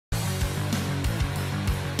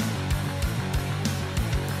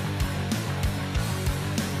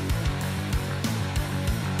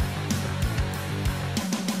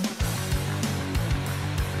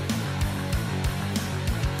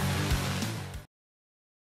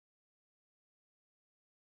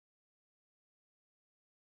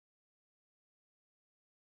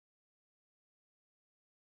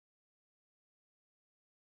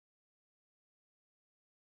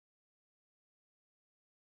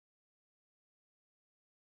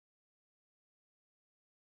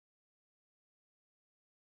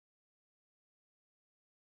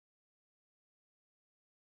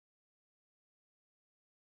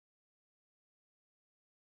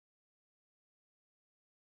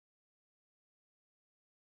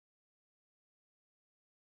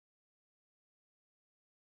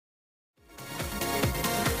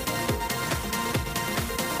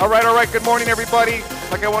All right, good morning, everybody.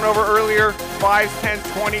 Like I went over earlier, 5s, 10s,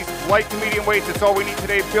 20s, light to medium weights, that's all we need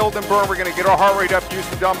today. Build and burn, we're gonna get our heart rate up, use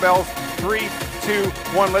some dumbbells. 3, 2,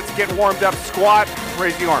 1, let's get warmed up. Squat,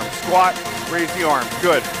 raise the arms. Squat, raise the arms,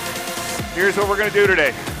 good. Here's what we're gonna do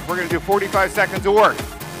today. We're gonna do 45 seconds of work.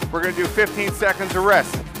 We're gonna do 15 seconds of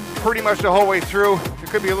rest. Pretty much the whole way through. There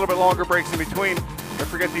could be a little bit longer breaks in between. I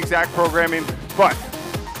forget the exact programming, but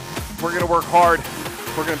we're gonna work hard.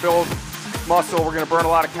 We're gonna build muscle. We're gonna burn a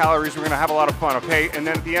lot of calories. We're gonna have a lot of fun, okay? And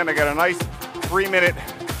then at the end, I got a nice 3-minute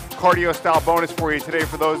cardio style bonus for you today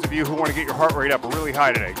for those of you who wanna get your heart rate up really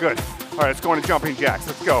high today. Good. All right, let's go into jumping jacks.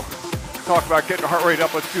 Let's go. Talk about getting the heart rate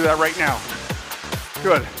up. Let's do that right now.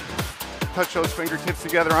 Good. Touch those fingertips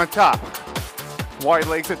together on top. Wide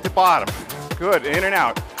legs at the bottom. Good, in and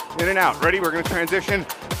out, in and out. Ready? We're gonna transition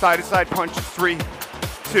side to side punches. 3,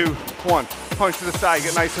 2, 1. Punch to the side,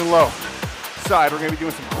 get nice and low. Side, we're gonna be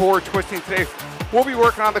doing some core twisting today. We'll be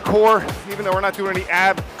working on the core, even though we're not doing any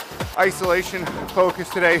ab isolation focus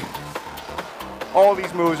today. All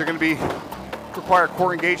these moves are gonna require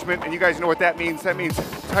core engagement, and you guys know what that means. That means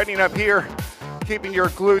tightening up here, keeping your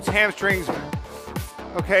glutes, hamstrings,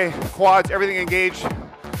 okay, quads, everything engaged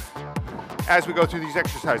as we go through these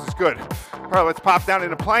exercises. Good. All right, let's pop down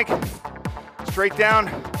into plank. Straight down,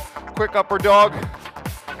 quick upward dog.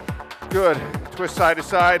 Good. Twist side to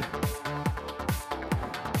side.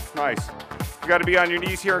 Nice. You gotta be on your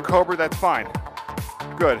knees here in Cobra, that's fine.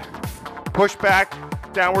 Good. Push back,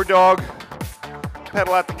 downward dog.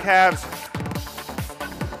 Pedal out the calves.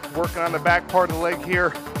 Working on the back part of the leg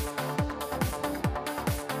here.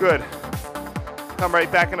 Good. Come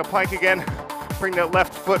right back into plank again. Bring that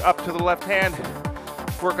left foot up to the left hand.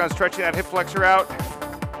 Work on stretching that hip flexor out.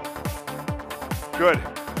 Good.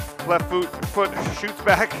 Left foot shoots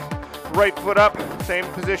back. Right foot up. Same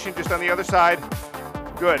position, just on the other side.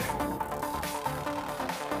 Good.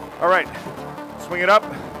 All right. Swing it up.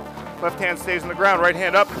 Left hand stays on the ground. Right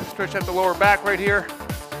hand up. Stretch out the lower back right here.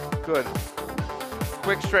 Good.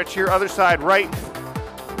 Quick stretch here. Other side. Right.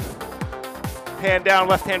 Hand down.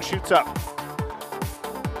 Left hand shoots up.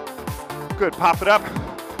 Good, pop it up.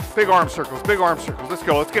 Big arm circles, big arm circles. Let's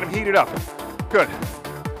go, let's get them heated up. Good.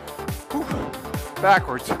 Whew.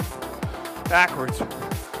 Backwards, backwards,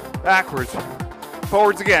 backwards.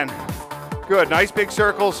 Forwards again. Good, nice big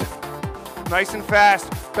circles. Nice and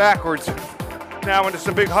fast, backwards. Now into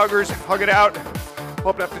some big huggers, hug it out.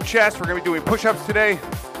 Open up the chest, we're gonna be doing push-ups today.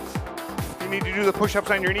 If you need to do the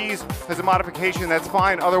push-ups on your knees as a modification, that's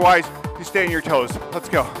fine. Otherwise, you stay on your toes. Let's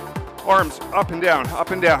go. Arms up and down, up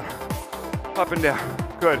and down. Up and down,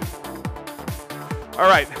 good. All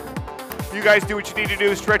right, you guys do what you need to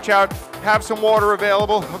do, stretch out, have some water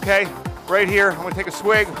available, okay? Right here, I'm gonna take a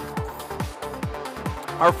swig.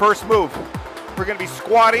 Our first move, we're gonna be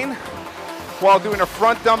squatting while doing a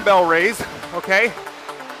front dumbbell raise, okay?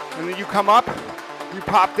 And then you come up, you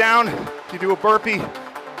pop down, you do a burpee,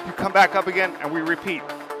 you come back up again, and we repeat.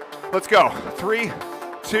 Let's go, 3,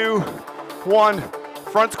 2, 1.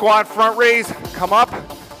 Front squat, front raise, come up,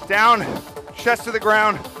 down, chest to the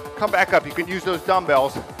ground, come back up. You can use those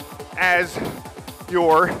dumbbells as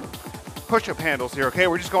your push-up handles here, okay?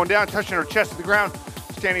 We're just going down, touching our chest to the ground,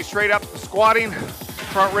 standing straight up, squatting,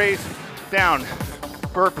 front raise, down,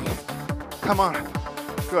 burpee. Come on,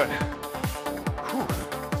 good. Whew.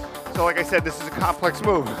 So like I said, this is a complex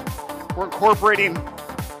move. We're incorporating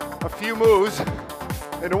a few moves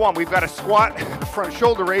into one. We've got a squat, front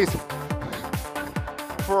shoulder raise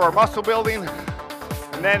for our muscle building,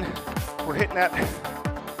 and then we're hitting that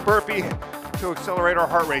burpee to accelerate our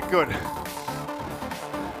heart rate. Good.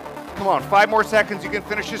 Come on, 5 more seconds. You can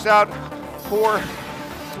finish this out. 4,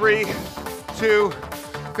 3, 2,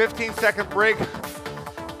 15-second break.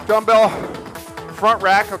 Dumbbell front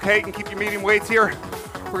rack, okay? You can keep your medium weights here.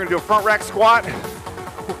 We're gonna do a front rack squat.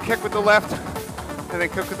 We'll kick with the left and then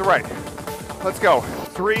kick with the right. Let's go.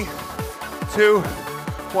 3, 2,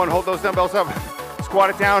 1. Hold those dumbbells up. Squat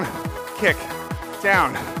it down, kick,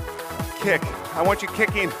 down, kick. I want you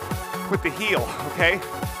kicking with the heel, okay?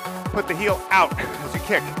 Put the heel out as you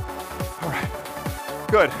kick. All right,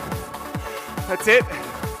 good. That's it.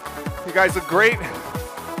 You guys look great.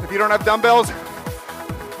 If you don't have dumbbells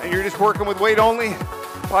and you're just working with weight only,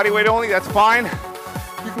 body weight only, that's fine.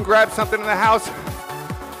 You can grab something in the house,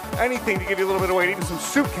 anything to give you a little bit of weight, even some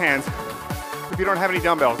soup cans if you don't have any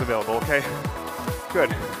dumbbells available, okay?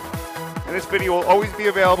 Good. And this video will always be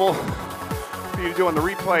available for you to do on the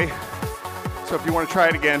replay. So if you want to try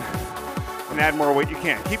it again and add more weight, you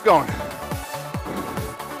can. Keep going.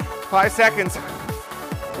 5 seconds.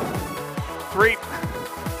 3,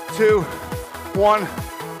 2, 1.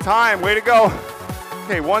 Time. Way to go.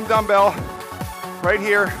 Okay, 1 dumbbell. right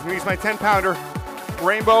here, I'm gonna use my 10-pounder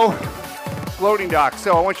rainbow loading dock.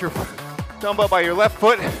 So I want your dumbbell by your left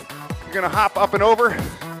foot. You're gonna hop up and over,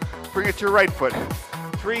 bring it to your right foot.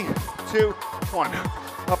 3, 2, 1.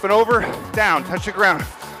 Up and over, down, touch the ground.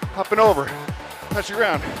 Up and over, touch the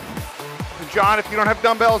ground. And John, if you don't have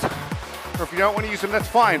dumbbells, or if you don't want to use them, that's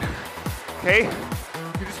fine. Okay?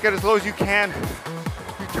 You just get as low as you can.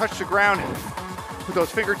 You touch the ground with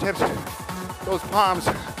those fingertips, those palms,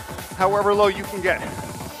 however low you can get.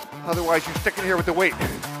 Otherwise, you're sticking here with the weight.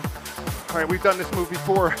 All right, we've done this move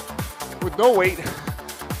before with no weight,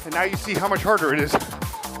 and now you see how much harder it is.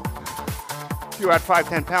 You add 5,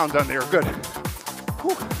 10 pounds on there, good.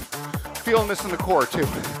 Whew. Feeling this in the core too,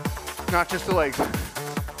 not just the legs.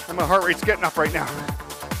 And my heart rate's getting up right now.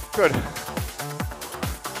 Good.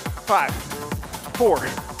 5, 4,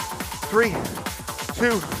 3,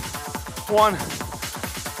 2, 1.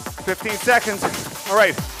 15 seconds. All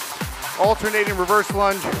right, alternating reverse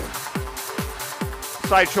lunge,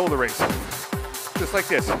 side shoulder raise. Just like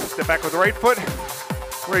this. Step back with the right foot,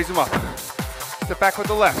 raise them up. Step back with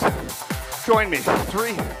the left. Join me.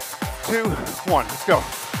 3, 2, 1. Let's go.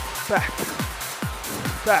 Back.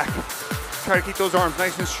 Back. Try to keep those arms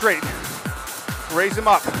nice and straight. Raise them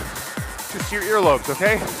up. Just to your earlobes,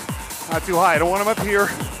 okay? Not too high. I don't want them up here.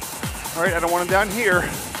 All right, I don't want them down here.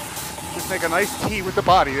 Just make a nice T with the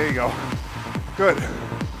body. There you go. Good.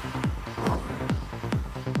 All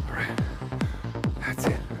right. That's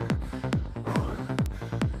it.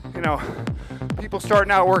 You know, people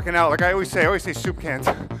starting out working out, like I always say soup cans.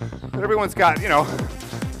 But everyone's got, you know,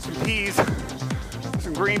 some peas,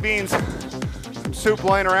 some green beans, some soup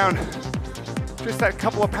lying around. Just that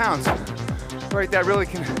couple of pounds, right? That really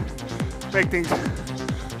can make things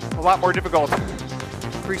a lot more difficult.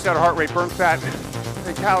 Increase that heart rate, burn fat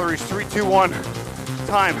and calories. 3, 2, 1.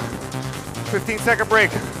 Time. 15-second break.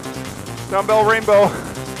 Dumbbell rainbow.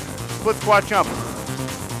 Split squat jump.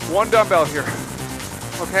 1 dumbbell here.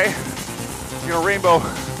 Okay? You're gonna rainbow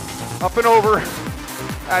up and over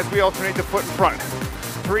as we alternate the foot in front.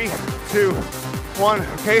 3, 2, 1.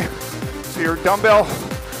 Okay? So your dumbbell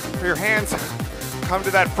or your hands come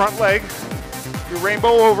to that front leg. You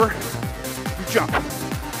rainbow over. You jump.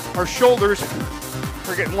 Our shoulders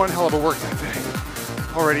are getting one hell of a workout today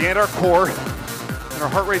already, and our core, and our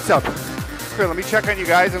heart rate's up. Good, let me check on you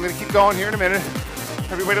guys. I'm gonna keep going here in a minute.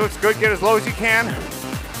 Everybody looks good, get as low as you can.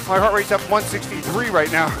 My heart rate's up 163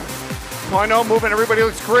 right now. So I know moving, everybody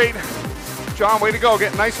looks great. John, way to go,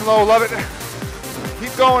 getting nice and low, love it.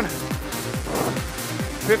 Keep going.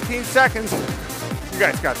 15 seconds. You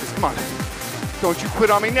guys got this, come on. Don't you quit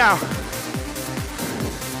on me now.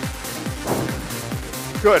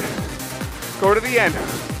 Good. Go to the end.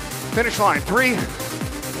 Finish line. 3,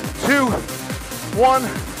 2, 1.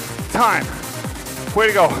 Time. Way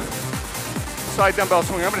to go. Side dumbbell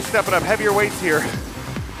swing. I'm going to step it up. Heavier weights here.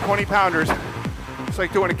 20 pounders. It's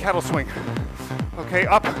like doing a kettle swing. Okay,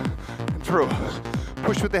 up and through.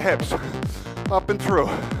 Push with the hips. Up and through.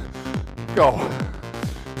 Go.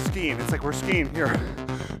 Skiing. It's like we're skiing here.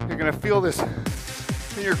 You're going to feel this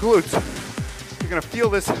in your glutes. You're going to feel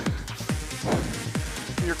this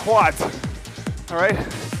in your quads. All right?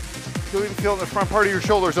 You'll even feel it in the front part of your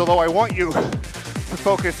shoulders, although I want you to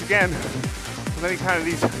focus again with any kind of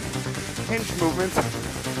these hinge movements.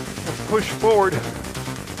 Push forward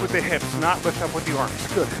with the hips, not lift up with the arms.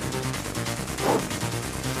 Good.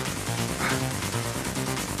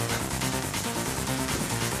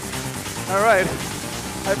 All right.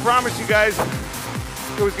 I promised you guys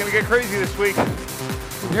it was gonna get crazy this week.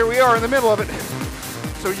 And here we are in the middle of it.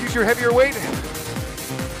 So use your heavier weight,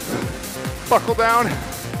 buckle down,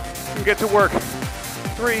 and get to work.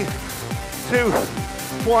 3, 2,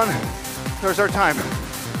 1. There's our time.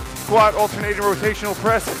 Squat, alternating rotational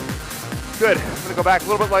press. Good. I'm gonna go back a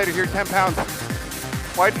little bit lighter here, 10 pounds.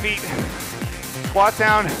 Wide feet. Squat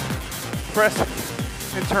down, press,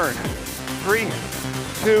 and turn. 3,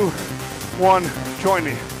 2, 1. Join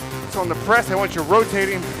me. So on the press, I want you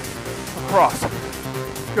rotating across.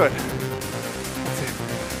 Good. That's it.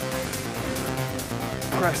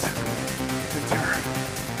 Press and turn.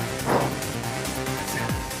 That's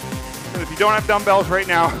it. And if you don't have dumbbells right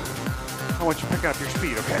now, I want you picking up your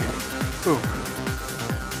speed, okay? Boom.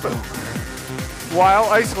 Boom. While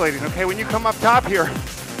isolating, okay? When you come up top here,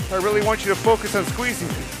 I really want you to focus on squeezing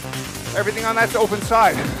everything on that open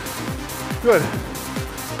side. Good.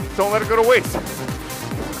 Don't let it go to waste.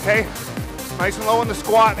 Okay? Nice and low in the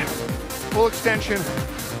squat. Full extension,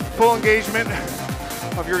 full engagement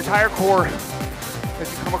of your entire core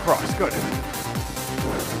as you come across. Good.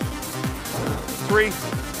 3,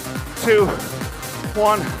 2,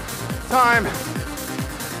 1. Time.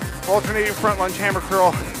 Alternating front lunge hammer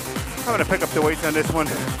curl. I'm gonna pick up the weights on this one.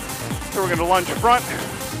 So we're gonna lunge front.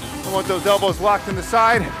 I want those elbows locked in the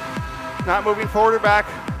side, not moving forward or back.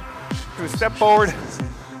 Gonna step forward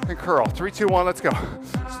and curl. 3, 2, 1, let's go.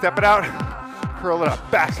 Step it out, curl it up,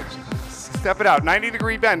 back. Step it out,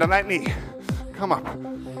 90-degree bend on that knee. Come up,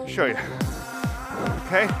 show you.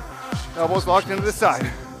 Okay, elbows locked into the side.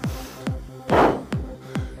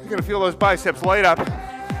 You're gonna feel those biceps light up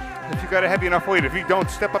if you got a heavy enough weight. If you don't,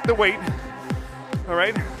 step up the weight, all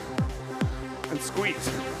right? And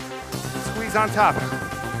squeeze. Squeeze on top.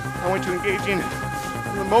 I want you engaging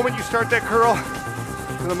from the moment you start that curl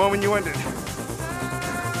to the moment you end it.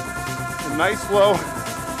 A nice low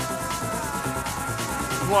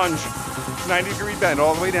lunge, 90-degree bend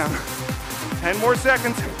all the way down. 10 more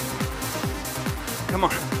seconds. Come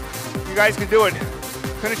on, you guys can do it.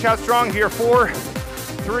 Finish out strong here. 4,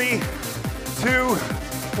 3, 2,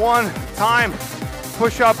 1, time.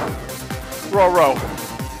 Push up, row, row.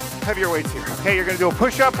 Heavier weights here. Okay, you're gonna do a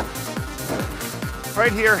push up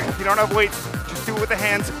right here. If you don't have weights, just do it with the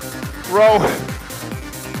hands. Row,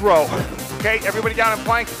 row. Okay, everybody down in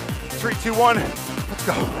plank. 3, 2, 1, let's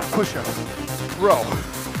go. Push up, row,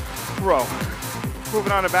 row.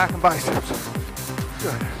 Moving on to back and biceps.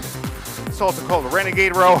 Good. It's also called a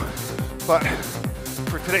renegade row, but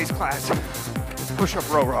for today's class, it's push up,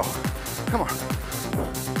 row, row. Come on.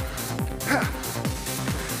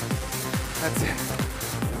 That's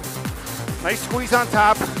it. Nice squeeze on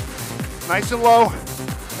top, nice and low.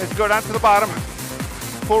 Let's go down to the bottom.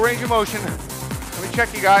 Full range of motion. Let me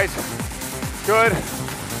check you guys. Good.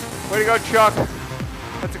 Way to go, Chuck.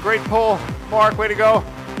 That's a great pull. Mark, way to go.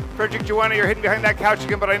 Frederick, Joanna, you're hidden behind that couch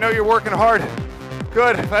again, but I know you're working hard.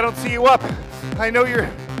 Good. If I don't see you up, I know you're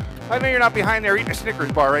not behind there eating a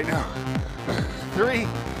Snickers bar right now. 3,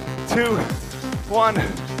 2, 1.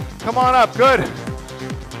 Come on up. Good.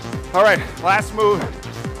 All right, last move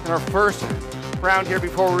in our first round here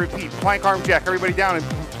before we repeat. Plank arm jack. Everybody down and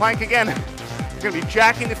plank again. You're gonna be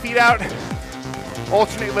jacking the feet out.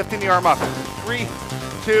 Alternate lifting the arm up. 3,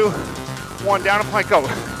 2, 1. Down and plank. Go.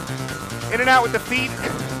 In and out with the feet.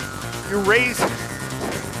 You raise.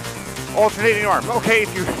 Alternating arm. Okay,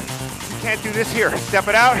 if you can't do this here, step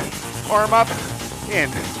it out. Arm up. In.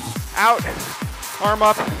 Out. Arm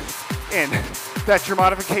up. In. That's your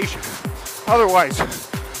modification. Otherwise,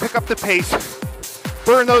 pick up the pace.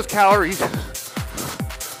 Burn those calories.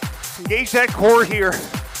 Engage that core here.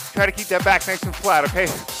 Try to keep that back nice and flat, okay?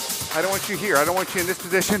 I don't want you here. I don't want you in this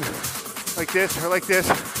position, like this or like this.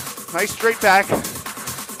 Nice straight back.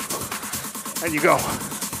 And you go.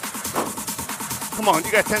 Come on,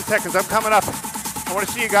 you got 10 seconds. I'm coming up. I want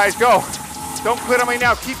to see you guys go. Don't quit on me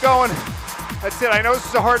now. Keep going. That's it. I know this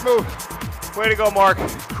is a hard move. Way to go, Mark.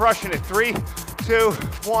 Crushing it. 3, 2,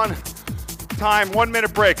 1. Time. 1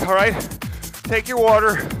 minute break, all right? Take your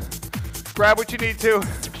water. Grab what you need to.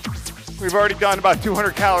 We've already done about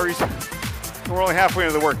 200 calories. And we're only halfway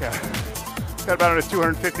into the workout. Got about another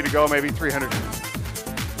 250 to go, maybe 300.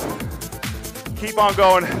 Keep on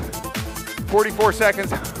going. 44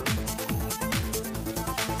 seconds.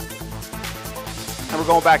 And we're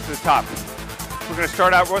going back to the top. We're gonna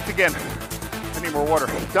start out once again. I need more water.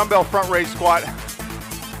 Dumbbell front raise squat.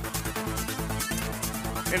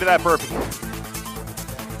 Into that burpee.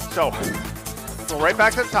 So, go right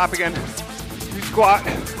back to the top again. You squat,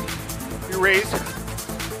 you raise,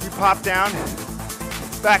 you pop down,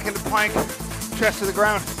 back into plank, chest to the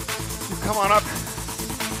ground. You come on up,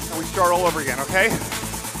 and we start all over again, okay?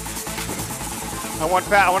 I want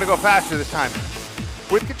to go faster this time.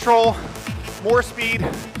 With control, more speed,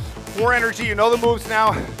 more energy. You know the moves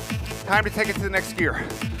now. Time to take it to the next gear.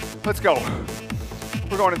 Let's go.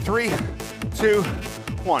 We're going in 3, 2,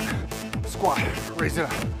 1. Squat, raise it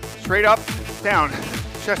up. Straight up, down,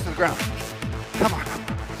 chest to the ground. Come on.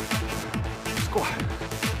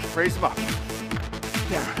 Squat, raise them up.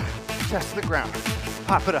 Down, chest to the ground.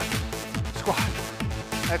 Pop it up. Squat.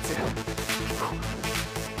 That's it.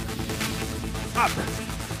 Up.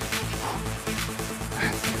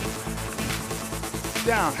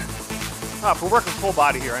 Down. Up. We're working full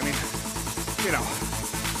body here. I mean, you know,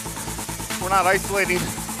 we're not isolating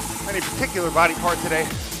any particular body part today.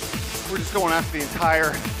 We're just going after the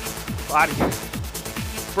entire body.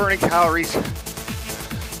 Burning calories.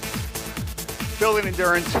 Building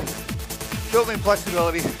endurance. Building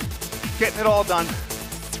flexibility. Getting it all done.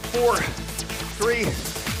 4, 3,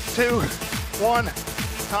 2, 1.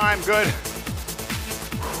 Time. Good.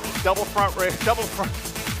 Double front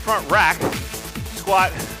rack.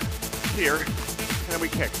 Squat here, and then we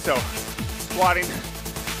kick. So, squatting,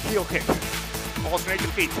 heel kick. Alternate the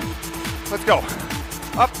feet. Let's go.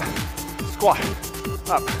 Up, squat,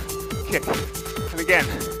 up, kick. And again,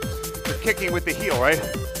 you're kicking with the heel, right?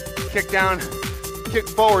 Kick down, kick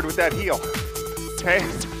forward with that heel, okay?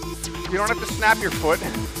 You don't have to snap your foot.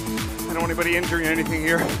 I don't want anybody injuring anything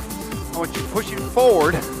here. I want you pushing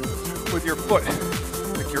forward with your foot,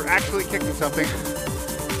 like you're actually kicking something.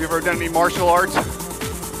 If you've ever done any martial arts,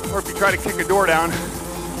 or if you try to kick a door down,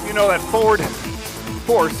 you know that forward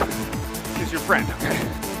force is your friend, okay?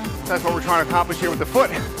 That's what we're trying to accomplish here with the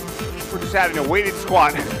foot. We're just adding a weighted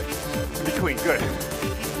squat in between, good.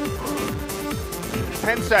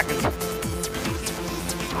 10 seconds.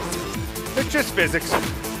 It's just physics,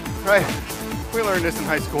 right? We learned this in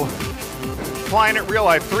high school. Applying it real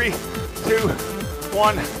life, 3, 2,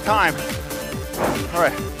 1, time. All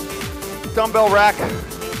right, dumbbell rack,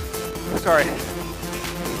 sorry,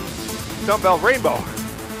 dumbbell rainbow.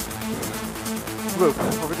 Loop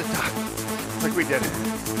over the top, like we did.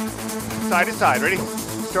 Side to side, ready?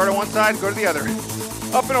 Start on one side, go to the other.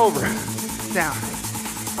 Up and over, down,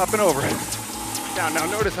 up and over, down. Now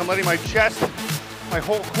notice I'm letting my chest, my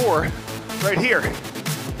whole core, right here,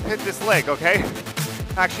 hit this leg, okay?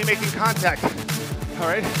 Actually making contact, all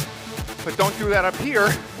right? But don't do that up here.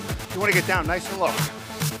 You wanna get down nice and low.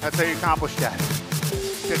 That's how you accomplish that.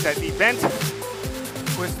 Get that knee bent,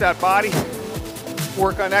 twist that body,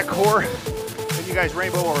 work on that core, and you guys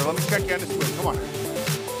rainbow over. Let me check you on this move, come on.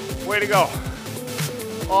 Way to go.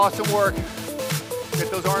 Awesome work. Get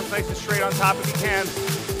those arms nice and straight on top if you can.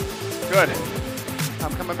 Good.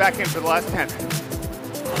 I'm coming back in for the last 10.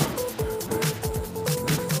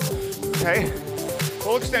 Okay,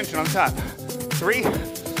 full extension on top. 3,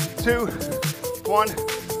 2, 1,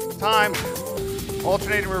 time.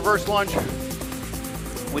 Alternating reverse lunge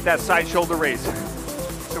with that side shoulder raise.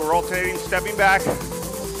 So we're alternating, stepping back,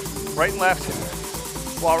 right and left,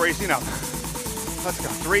 while raising up. Let's go,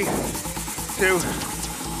 3, 2,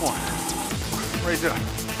 1. Raise it up,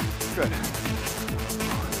 good.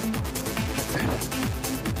 That's it.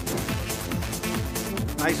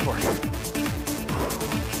 Nice work.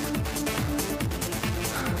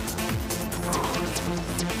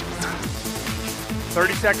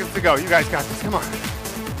 30 seconds to go. You guys got this. Come on.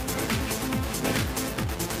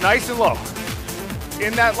 Nice and low.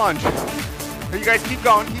 In that lunge. So you guys keep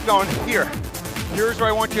going, keep going. Here. Here's where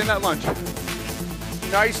I want you in that lunge.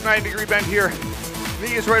 Nice 90-degree bend here.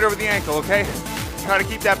 Knee is right over the ankle, okay? Try to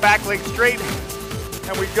keep that back leg straight.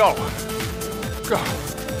 And we go. Go.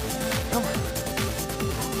 Come on.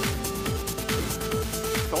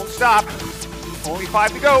 Don't stop. Only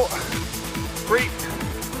 5 to go. 3,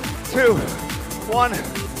 2, 1,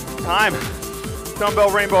 time. Dumbbell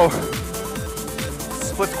rainbow,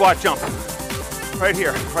 split squat jump. Right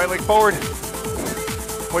here, right leg forward.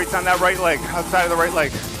 Weights on that right leg, outside of the right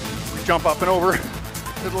leg. Jump up and over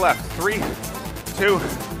to the left. 3, 2,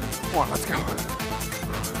 1, let's go.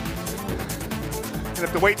 And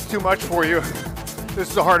if the weight's too much for you, this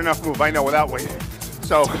is a hard enough move, I know, without weight.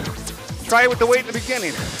 So try it with the weight in the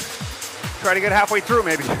beginning. Try to get halfway through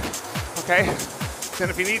maybe, okay? Then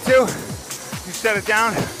if you need to, you set it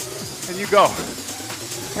down and you go,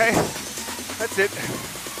 okay? That's it.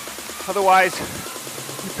 Otherwise,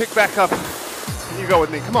 you pick back up and you go with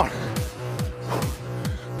me, come on.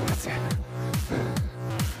 That's it.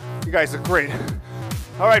 You guys look great.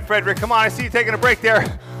 All right, Frederick, come on, I see you taking a break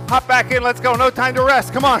there. Hop back in, let's go, no time to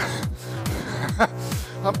rest, come on.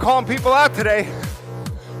 I'm calling people out today.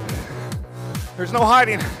 There's no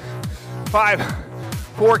hiding. 5,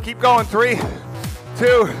 4, keep going, 3,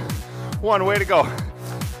 2, 1, way to go.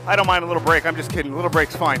 I don't mind a little break, I'm just kidding. A little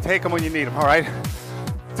break's fine. Take them when you need them, all right?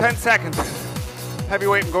 10 seconds. Heavy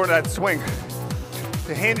weight and go to that swing.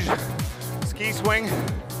 The hinge, ski swing,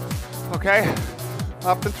 okay?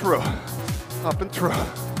 Up and through, up and through.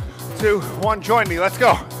 2, 1, join me, let's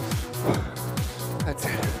go. That's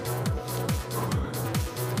it.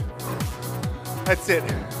 That's it.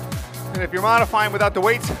 And if you're modifying without the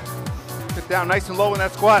weights, get down nice and low in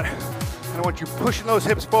that squat. And I want you pushing those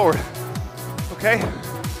hips forward, okay?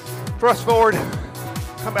 Thrust forward,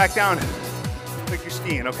 come back down like you're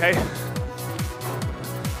skiing, okay?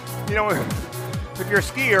 You know, if you're a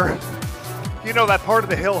skier, you know that part of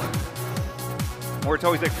the hill where it's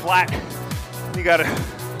always like flat. You gotta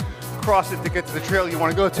cross it to get to the trail you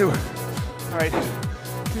wanna go to. All right,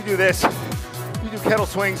 you do this, you do kettle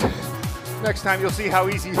swings. Next time you'll see how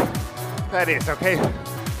easy that is, okay?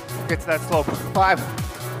 Get to that slope. 5,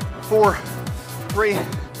 4, 3,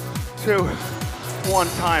 2, 1,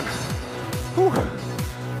 time. Whew.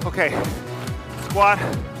 Okay, squat,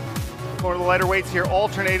 going to the lighter weights here,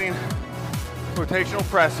 alternating, rotational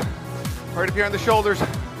press. Right up here on the shoulders,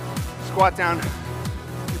 squat down,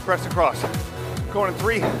 you press across. Going in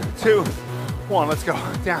 3, 2, 1, let's go.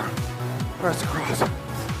 Down, press across.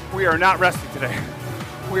 We are not resting today.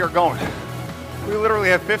 We are going. We literally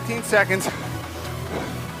have 15 seconds to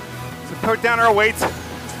put down our weights,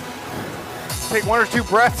 take 1 or 2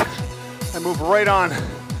 breaths, and move right on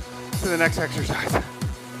to the next exercise.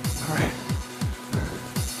 All right.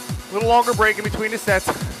 A little longer break in between the sets.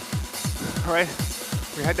 All right.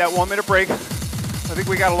 We had that 1 minute break. I think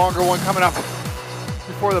we got a longer one coming up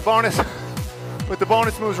before the bonus, but the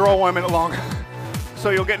bonus moves are all 1 minute long, so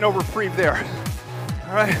you'll get no reprieve there.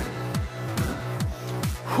 All right.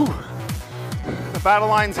 Whew. The battle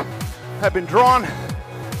lines have been drawn.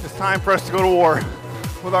 It's time for us to go to war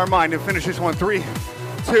with our mind and finish this one. 3,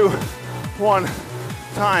 2, 1,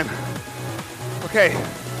 time. Okay,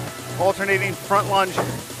 alternating front lunge,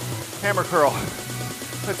 hammer curl.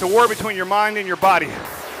 It's a war between your mind and your body.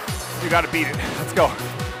 You gotta beat it. Let's go.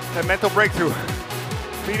 That mental breakthrough.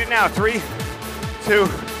 Beat it now. 3, 2,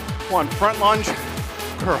 1. Front lunge,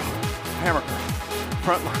 curl, hammer curl.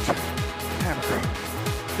 Front lunge, hammer curl.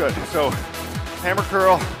 Good. So, hammer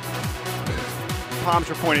curl. Palms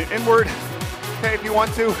are pointing inward. Okay, if you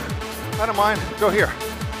want to, I don't mind. Go here.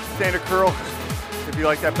 Standard curl, if you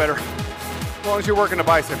like that better. As long as you're working the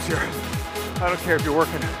biceps here. I don't care if you're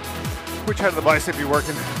working which head of the bicep you're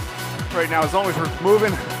working right now. As long as we're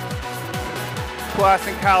moving,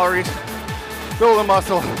 blasting calories, building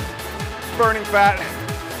muscle, burning fat,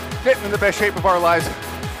 getting in the best shape of our lives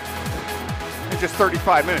in just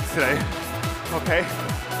 35 minutes today. Okay,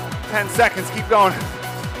 10 seconds, keep going.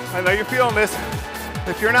 I know you're feeling this.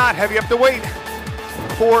 If you're not, heavy up the weight.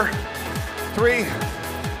 4, 3,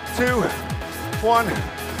 2, 1.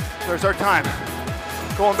 There's our time.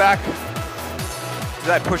 Going back to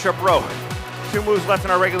that push-up row. 2 moves left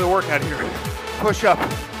in our regular workout here. Push up.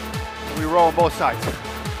 We roll on both sides.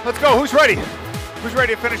 Let's go. Who's ready? Who's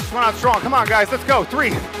ready to finish this one out strong? Come on, guys. Let's go.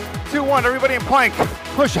 3, 2, 1. Everybody in plank.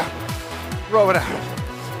 Push up. Row it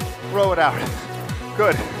out. Row it out.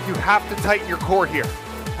 Good. You have to tighten your core here.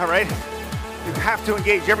 All right? You have to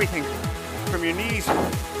engage everything from your knees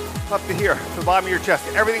up to here, to the bottom of your chest.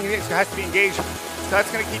 Everything has to be engaged.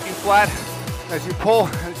 That's going to keep you flat as you pull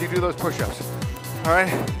and as you do those push-ups. All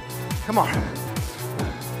right? Come on.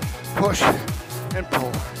 Push and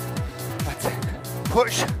pull. That's it.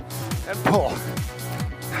 Push and pull.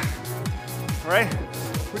 All right?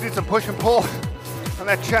 We did some push and pull on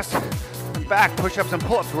that chest and back push-ups and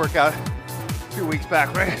pull-ups workout a few weeks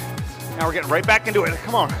back, right? Now we're getting right back into it.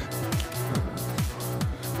 Come on.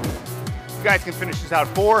 You guys can finish this out.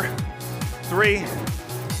 4, 3,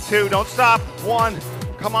 2, don't stop. 1,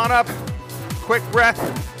 come on up. Quick breath.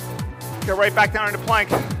 Get right back down into plank.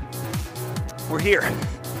 We're here.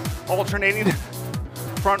 Alternating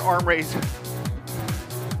front arm raise,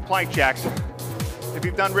 plank jacks. If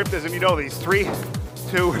you've done riptism, you know these. 3,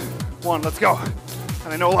 2, 1, let's go.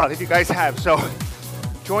 And I know a lot of you guys have, so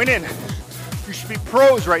join in. You should be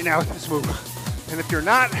pros right now with this move. And if you're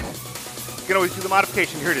not, you can always do the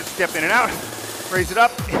modification. Here it is. Step in and out, raise it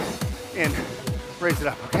up, in, raise it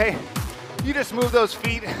up, okay? You just move those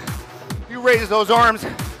feet, you raise those arms.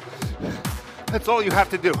 That's all you have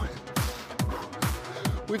to do.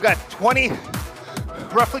 We've got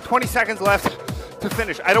roughly 20 seconds left to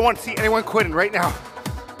finish. I don't want to see anyone quitting right now.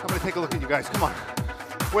 I'm gonna take a look at you guys, come on.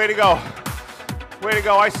 Way to go. Way to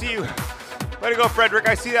go, I see you. Way to go, Frederick.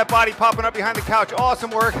 I see that body popping up behind the couch.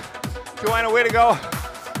 Awesome work. Joanna, way to go.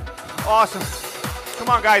 Awesome. Come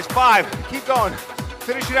on, guys. 5. Keep going.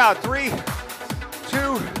 Finish it out. 3,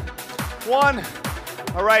 2, 1.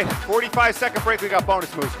 All right, 45-second break. We got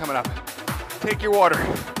bonus moves coming up. Take your water.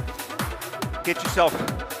 Get yourself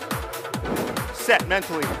set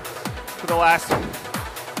mentally for the last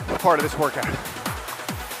part of this workout.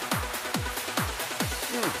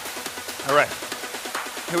 All right,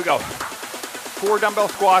 here we go. 4 dumbbell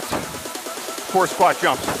squats, 4 squat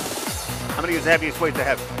jumps. I'm gonna use the heaviest weights I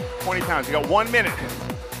have, 20 pounds. You got 1 minute.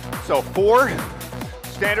 So 4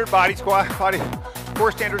 standard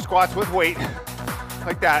four standard squats with weight,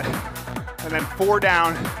 like that. And then 4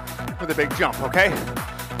 down with a big jump, okay?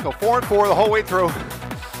 So 4 and 4 the whole way through.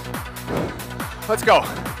 Let's go.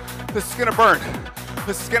 This is gonna burn.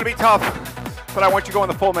 This is gonna be tough, but I want you going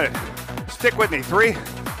the full minute. Stick with me. 3,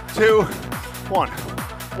 2, 1.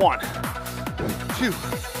 1, 2,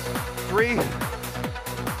 3,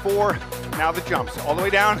 4. Now the jumps. All the way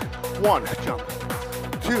down. 1, jump.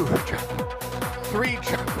 2, jump. 3,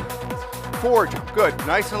 jump. 4, jump. Good.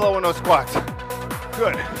 Nice and low in those squats.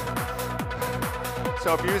 Good.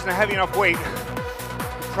 So if you're using a heavy enough weight,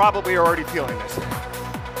 you probably are already feeling this.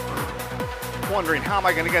 Wondering, how am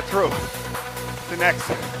I going to get through the next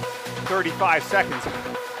 35 seconds?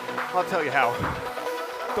 I'll tell you how.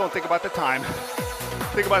 Don't think about the time.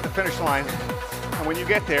 think about the finish line, and when you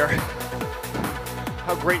get there,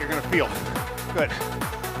 how great you're gonna feel. Good.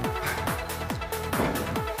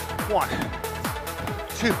 1,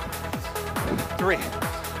 2, 3,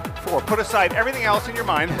 4. Put aside everything else in your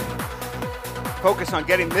mind. Focus on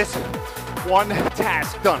getting this one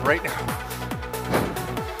task done right now.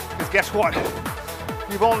 Because guess what?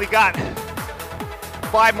 You've only got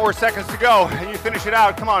 5 more seconds to go, and you finish it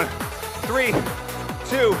out. Come on. 3,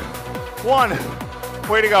 2, 1.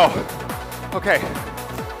 Way to go. Okay.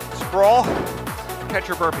 Sprawl, catch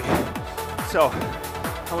your burpee. So,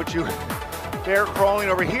 I want you there crawling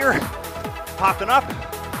over here, popping up,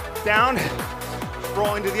 down,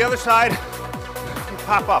 rolling to the other side, and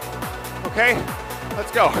pop up. Okay?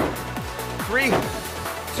 Let's go. 3,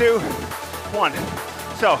 2, 1.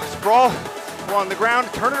 So, sprawl, roll on the ground,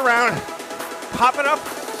 turn it around, pop it up,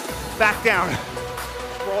 back down.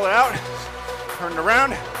 Roll it out, turn it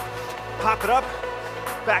around, pop it up,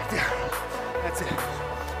 back down. That's it.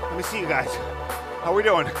 Let me see you guys. How are we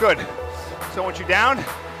doing? Good. So I want you down,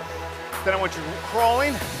 then I want you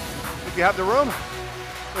crawling, if you have the room.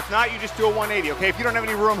 If not, you just do a 180, okay? If you don't have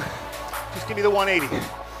any room, just give me the 180.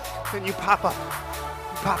 Then you pop up,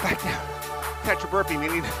 you pop back down. Catch your burpee,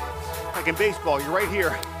 meaning, like in baseball, you're right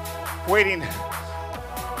here, waiting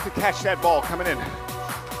to catch that ball coming in.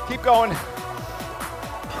 Keep going.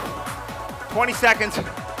 20 seconds.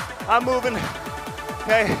 I'm moving.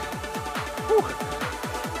 Okay. Whew.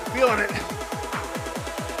 Feeling it.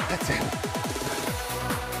 That's it.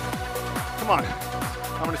 Come on.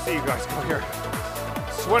 I'm gonna see you guys. Come here.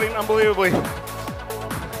 Sweating unbelievably.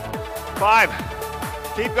 5.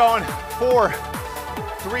 Keep going. 4,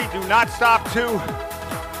 3. Do not stop. 2,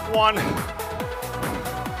 1.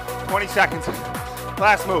 20 seconds.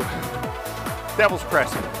 Last move. Devil's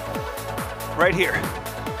press. Right here.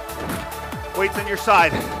 Weights on your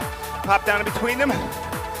side. Pop down in between them.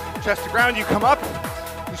 Chest to ground. You come up.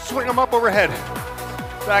 You swing them up overhead.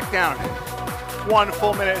 Back down. 1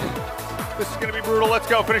 full minute. This is gonna be brutal. Let's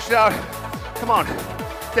go. Finish it out. Come on.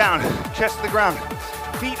 Down. Chest to the ground.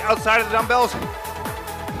 Feet outside of the dumbbells.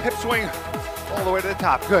 Hip swing all the way to the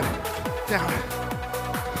top. Good. Down.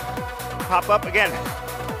 Pop up again.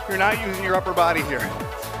 You're not using your upper body here.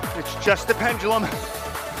 It's just the pendulum.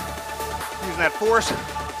 Using that force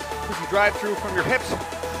as you drive through from your hips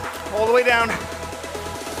all the way down.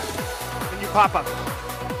 And you pop up.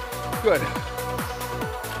 Good.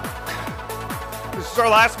 This is our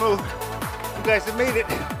last move. You guys have made it.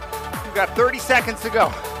 You've got 30 seconds to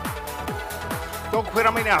go. Don't quit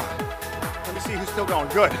on me now. Let me see who's still going.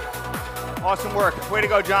 Good. Awesome work. Way to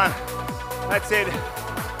go, John. That's it.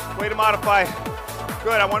 Way to modify.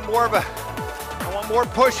 Good. I want more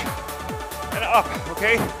push and up,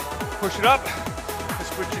 okay? Push it up. Let's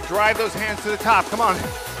put you drive those hands to the top. Come on.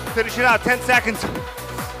 Finish it out. 10 seconds.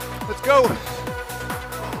 Let's go.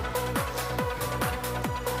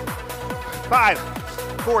 5,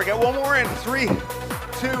 4. Get one more in. 3, 2,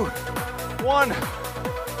 1.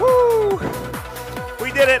 Woo!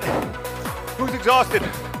 We did it. Who's exhausted?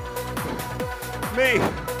 Me.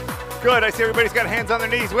 Good. I see everybody's got hands on their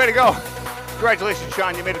knees. Way to go. Congratulations,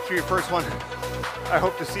 Sean. You made it through your first one. I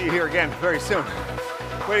hope to see you here again very soon.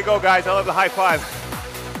 Way to go, guys. I love the high five.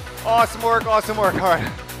 Awesome work, awesome work. All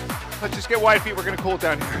right, let's just get wide feet. We're gonna cool it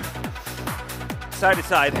down here. Side to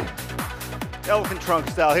side. Elephant trunk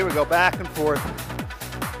style. Here we go, back and forth.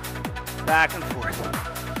 Back and forth.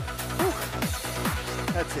 Whew.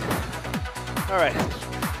 That's it. All right,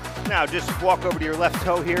 now just walk over to your left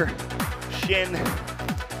toe here. Shin,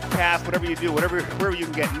 calf, whatever you do, wherever you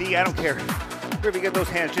can get. Knee, I don't care. Wherever you get those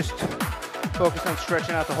hands, just focus on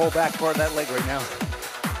stretching out the whole back part of that leg right now.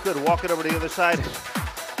 Good, walk it over to the other side.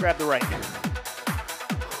 Grab the right.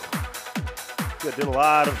 Good, did a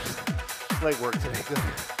lot of leg work today, good.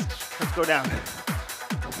 Let's go down.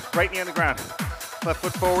 Right knee on the ground. Left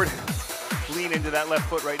foot forward. Lean into that left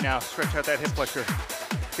foot right now. Stretch out that hip flexor.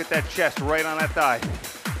 Get that chest right on that thigh.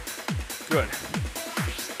 Good.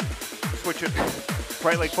 Switch it.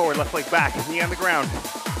 Right leg forward, left leg back. Knee on the ground.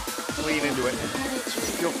 Lean into it.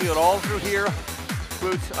 You'll feel it all through here.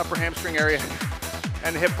 Glutes, upper hamstring area,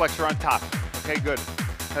 and the hip flexor on top. Okay, good.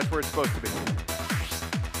 That's where it's supposed to be.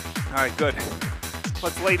 All right, good.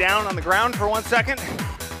 Let's lay down on the ground for 1 second.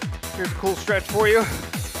 Here's a cool stretch for you.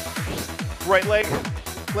 Right leg,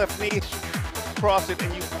 left knee, cross it,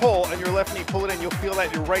 and you pull on your left knee, pull it in. You'll feel that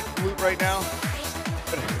in your right glute right now.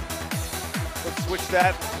 Let's switch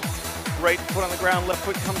that. Right foot on the ground, left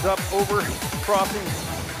foot comes up, over, crossing.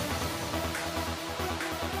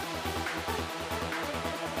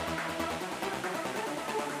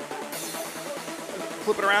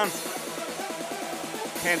 Flip it around.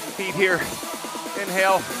 Hands and feet here.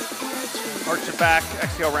 Inhale, arch it back.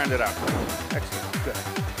 Exhale, round it out. Exhale, good.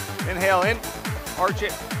 Inhale in, arch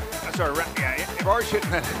it. Sorry, arch it,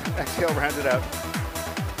 and then exhale, round it out.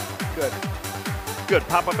 Good. Good,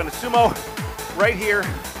 pop up in a sumo. Right here,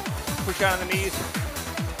 push out on the knees.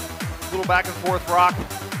 Little back and forth rock.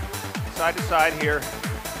 Side to side here.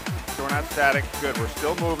 So we're not static. Good, we're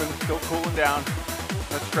still moving, still cooling down.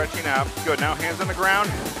 That's stretching out. Good, now hands on the ground.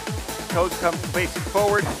 Toes come facing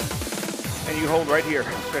forward. And you hold right here.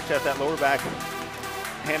 Stretch out that lower back,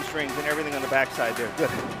 hamstrings and everything on the back side there. Good.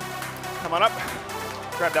 Come on up.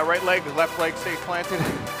 Grab that right leg. The left leg stays planted.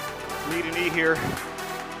 Knee to knee here.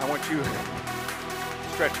 I want you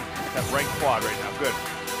stretching that right quad right now. Good.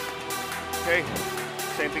 Okay.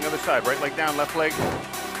 Same thing other side. Right leg down, left leg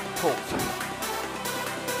pulls.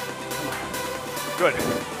 Come on. Good.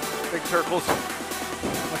 Big circles.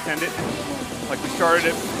 Let's end it like we started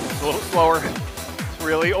it. It's a little slower.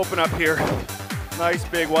 Really open up here. Nice,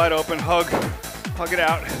 big, wide open hug. Hug it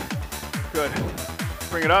out. Good.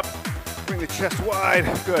 Bring it up. Bring the chest wide.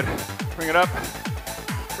 Good. Bring it up.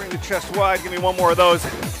 Bring the chest wide. Give me one more of those.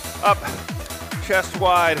 Up. Chest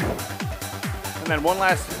wide. And then one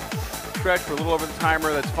last stretch. We're a little over the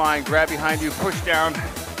timer. That's fine. Grab behind you. Push down.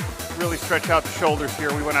 Really stretch out the shoulders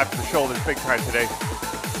here. We went after the shoulders big time today.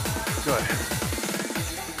 Good.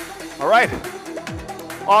 All right.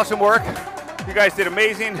 Awesome work. You guys did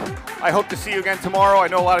amazing. I hope to see you again tomorrow. I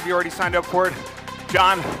know a lot of you already signed up for it.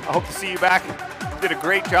 John, I hope to see you back. You did a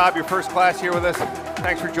great job, your first class here with us.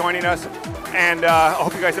 Thanks for joining us. And I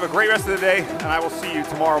hope you guys have a great rest of the day, and I will see you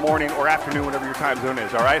tomorrow morning or afternoon, whatever your time zone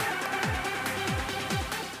is, all right?